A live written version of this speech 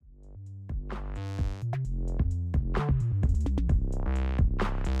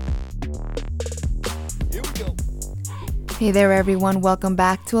Hey there, everyone. Welcome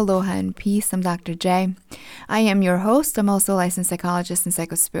back to Aloha and Peace. I'm Dr. J. I am your host. I'm also a licensed psychologist and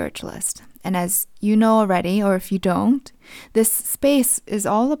psychospiritualist. And as you know already, or if you don't, this space is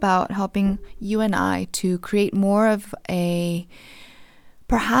all about helping you and I to create more of a,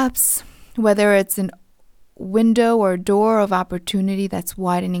 perhaps, whether it's an window or door of opportunity that's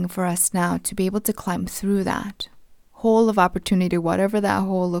widening for us now, to be able to climb through that hole of opportunity, whatever that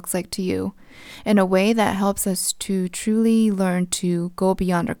hole looks like to you, in a way that helps us to truly learn to go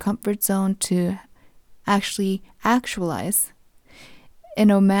beyond our comfort zone, to actually actualize in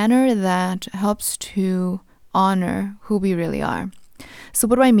a manner that helps to honor who we really are. So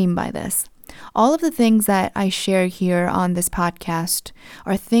what do I mean by this? All of the things that I share here on this podcast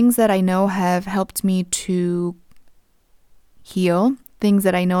are things that I know have helped me to heal, things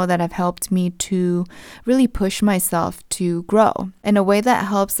that I know that have helped me to really push myself to grow in a way that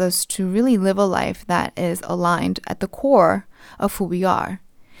helps us to really live a life that is aligned at the core of who we are.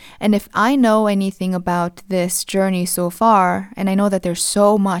 And if I know anything about this journey so far, and I know that there's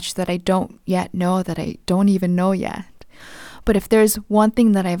so much that I don't yet know, that I don't even know yet, but if there's one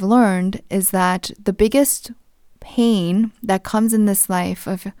thing that I've learned is that the biggest pain that comes in this life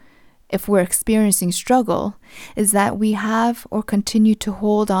of if we're experiencing struggle, is that we have or continue to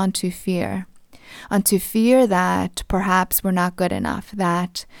hold on to fear. Onto fear that perhaps we're not good enough,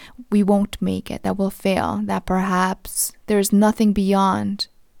 that we won't make it, that we'll fail, that perhaps there's nothing beyond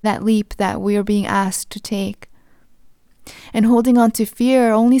that leap that we are being asked to take. And holding on to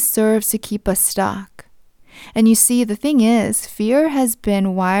fear only serves to keep us stuck. And you see, the thing is, fear has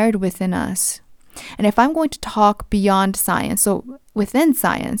been wired within us. And if I'm going to talk beyond science, so within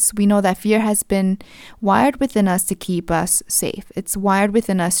science, we know that fear has been wired within us to keep us safe. It's wired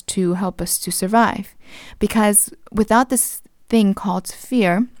within us to help us to survive. Because without this thing called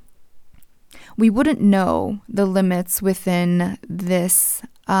fear, we wouldn't know the limits within this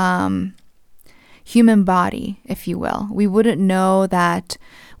human body, if you will. We wouldn't know that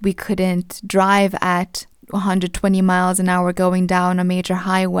we couldn't drive at 120 miles an hour going down a major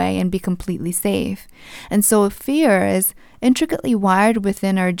highway and be completely safe. And so fear is intricately wired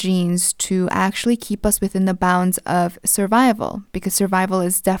within our genes to actually keep us within the bounds of survival, because survival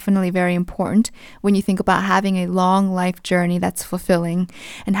is definitely very important when you think about having a long life journey that's fulfilling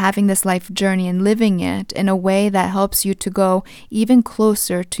and having this life journey and living it in a way that helps you to go even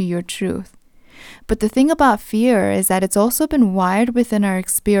closer to your truth. But the thing about fear is that it's also been wired within our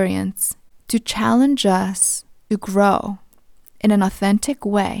experience to challenge us to grow in an authentic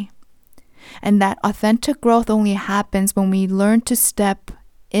way. And that authentic growth only happens when we learn to step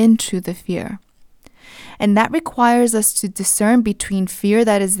into the fear. And that requires us to discern between fear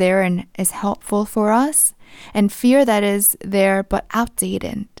that is there and is helpful for us, and fear that is there but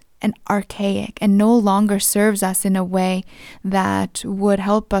outdated and archaic and no longer serves us in a way that would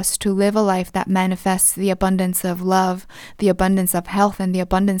help us to live a life that manifests the abundance of love, the abundance of health, and the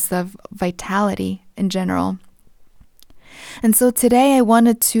abundance of vitality in general. And so today I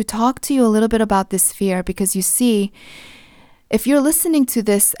wanted to talk to you a little bit about this fear, because you see, if you're listening to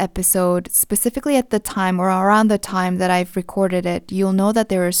this episode specifically at the time or around the time that I've recorded it, you'll know that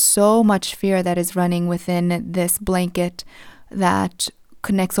there is so much fear that is running within this blanket that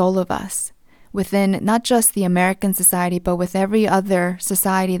connects all of us, within not just the American society, but with every other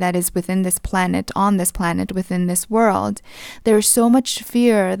society that is within this planet, on this planet, within this world. There's so much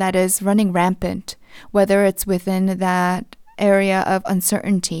fear that is running rampant, whether it's within that area of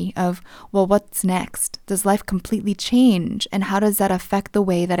uncertainty of, well, what's next? Does life completely change? And how does that affect the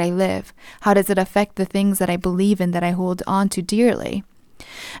way that I live? How does it affect the things that I believe in, that I hold on to dearly?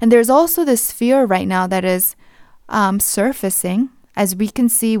 And there's also this fear right now that is surfacing, as we can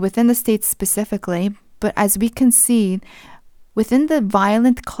see within the States specifically, but as we can see within the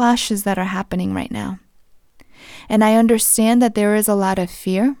violent clashes that are happening right now. And I understand that there is a lot of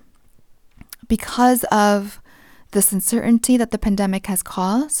fear because of this uncertainty that the pandemic has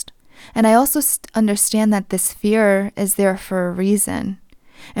caused. And I also understand that this fear is there for a reason.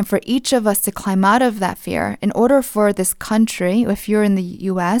 And for each of us to climb out of that fear, in order for this country, if you're in the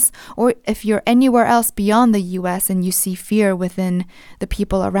US, or if you're anywhere else beyond the US and you see fear within the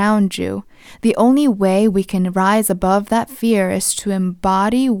people around you, the only way we can rise above that fear is to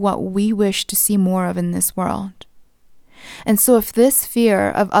embody what we wish to see more of in this world. And so if this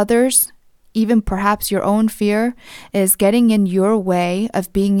fear of others, even perhaps your own fear, is getting in your way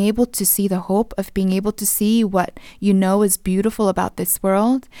of being able to see the hope, of being able to see what you know is beautiful about this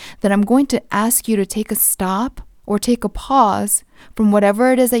world, then I'm going to ask you to take a stop or take a pause from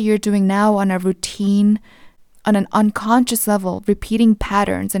whatever it is that you're doing now on a routine, on an unconscious level, repeating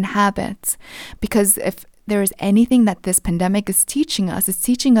patterns and habits. Because if there is anything that this pandemic is teaching us, it's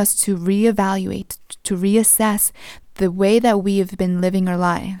teaching us to reevaluate, to reassess the way that we have been living our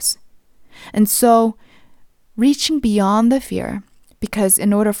lives. And so reaching beyond the fear, because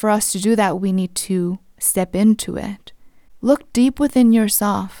in order for us to do that, we need to step into it. Look deep within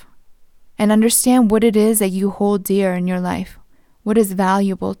yourself and understand what it is that you hold dear in your life, what is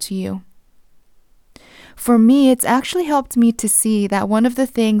valuable to you. For me, it's actually helped me to see that one of the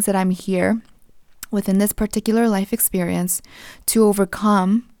things that I'm here within this particular life experience to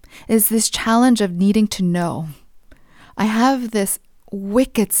overcome is this challenge of needing to know. I have this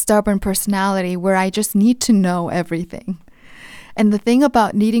wicked, stubborn personality where I just need to know everything. And the thing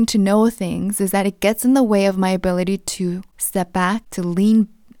about needing to know things is that it gets in the way of my ability to step back, to lean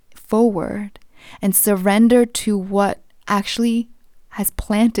forward, and surrender to what actually has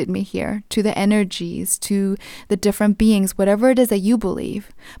planted me here, to the energies, to the different beings, whatever it is that you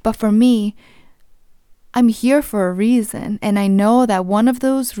believe. But for me, I'm here for a reason, and I know that one of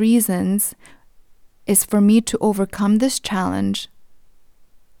those reasons is for me to overcome this challenge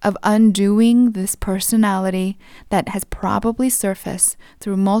of undoing this personality that has probably surfaced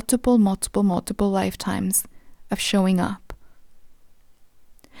through multiple lifetimes of showing up.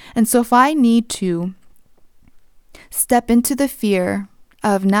 And so if I need to step into the fear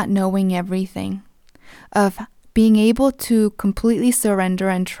of not knowing everything, of being able to completely surrender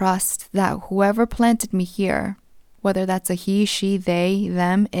and trust that whoever planted me here, whether that's a he, she, they,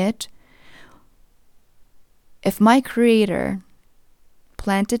 them, it, if my creator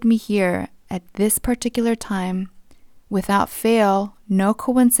planted me here at this particular time, without fail, no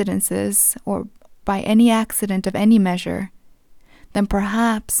coincidences, or by any accident of any measure, then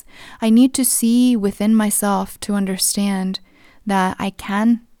perhaps I need to see within myself to understand that I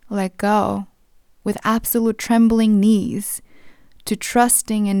can let go with absolute trembling knees to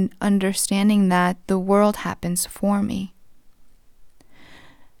trusting and understanding that the world happens for me.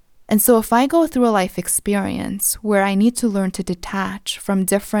 And so if I go through a life experience where I need to learn to detach from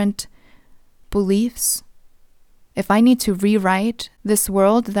different beliefs, if I need to rewrite this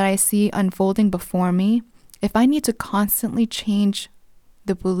world that I see unfolding before me, if I need to constantly change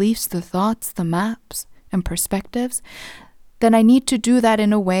the beliefs, the thoughts, the maps, and perspectives, then I need to do that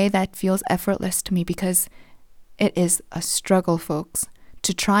in a way that feels effortless to me, because it is a struggle, folks,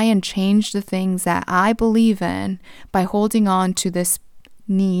 to try and change the things that I believe in by holding on to this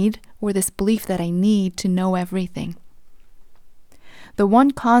need or this belief that I need to know everything. The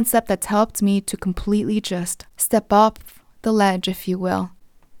one concept that's helped me to completely just step up the ledge, if you will,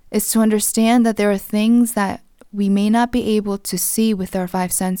 is to understand that there are things that we may not be able to see with our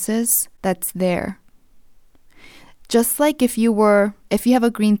five senses that's there. Just like if you have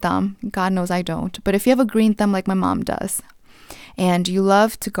a green thumb, God knows I don't, but if you have a green thumb like my mom does, and you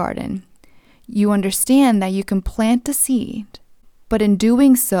love to garden, you understand that you can plant a seed, but in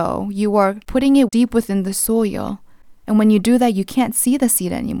doing so, you are putting it deep within the soil. And when you do that, you can't see the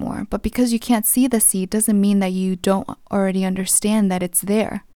seed anymore. But because you can't see the seed doesn't mean that you don't already understand that it's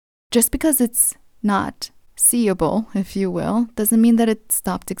there. Just because it's not seeable, if you will, doesn't mean that it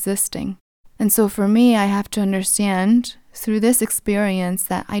stopped existing. And so for me, I have to understand through this experience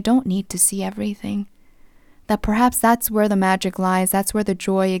that I don't need to see everything. That perhaps that's where the magic lies, that's where the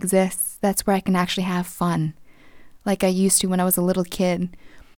joy exists, that's where I can actually have fun, like I used to when I was a little kid.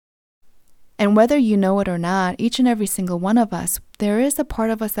 And whether you know it or not, each and every single one of us, there is a part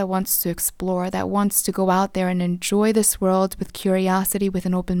of us that wants to explore, that wants to go out there and enjoy this world with curiosity, with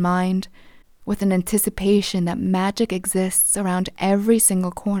an open mind, with an anticipation that magic exists around every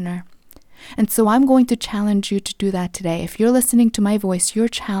single corner. And so I'm going to challenge you to do that today. If you're listening to my voice, your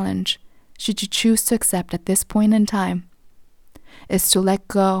challenge, should you choose to accept at this point in time, is to let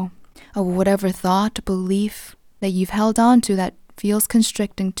go of whatever thought, belief that you've held on to that feels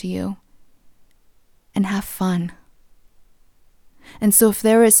constricting to you, and have fun. And so if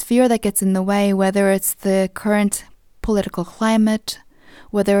there is fear that gets in the way, whether it's the current political climate,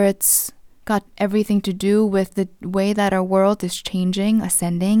 whether it's got everything to do with the way that our world is changing,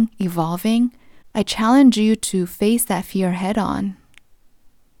 ascending, evolving, I challenge you to face that fear head on.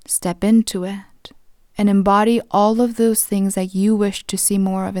 Step into it and embody all of those things that you wish to see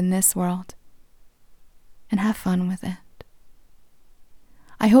more of in this world. And have fun with it.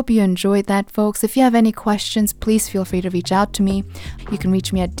 I hope you enjoyed that, folks. If you have any questions, please feel free to reach out to me. You can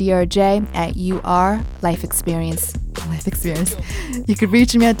reach me at drj@urlifeexperience. Life experience. You could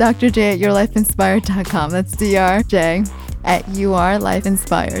reach me at drj@yourlifeinspired.com. That's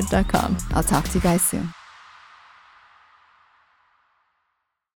drj@yourlifeinspired.com. I'll talk to you guys soon.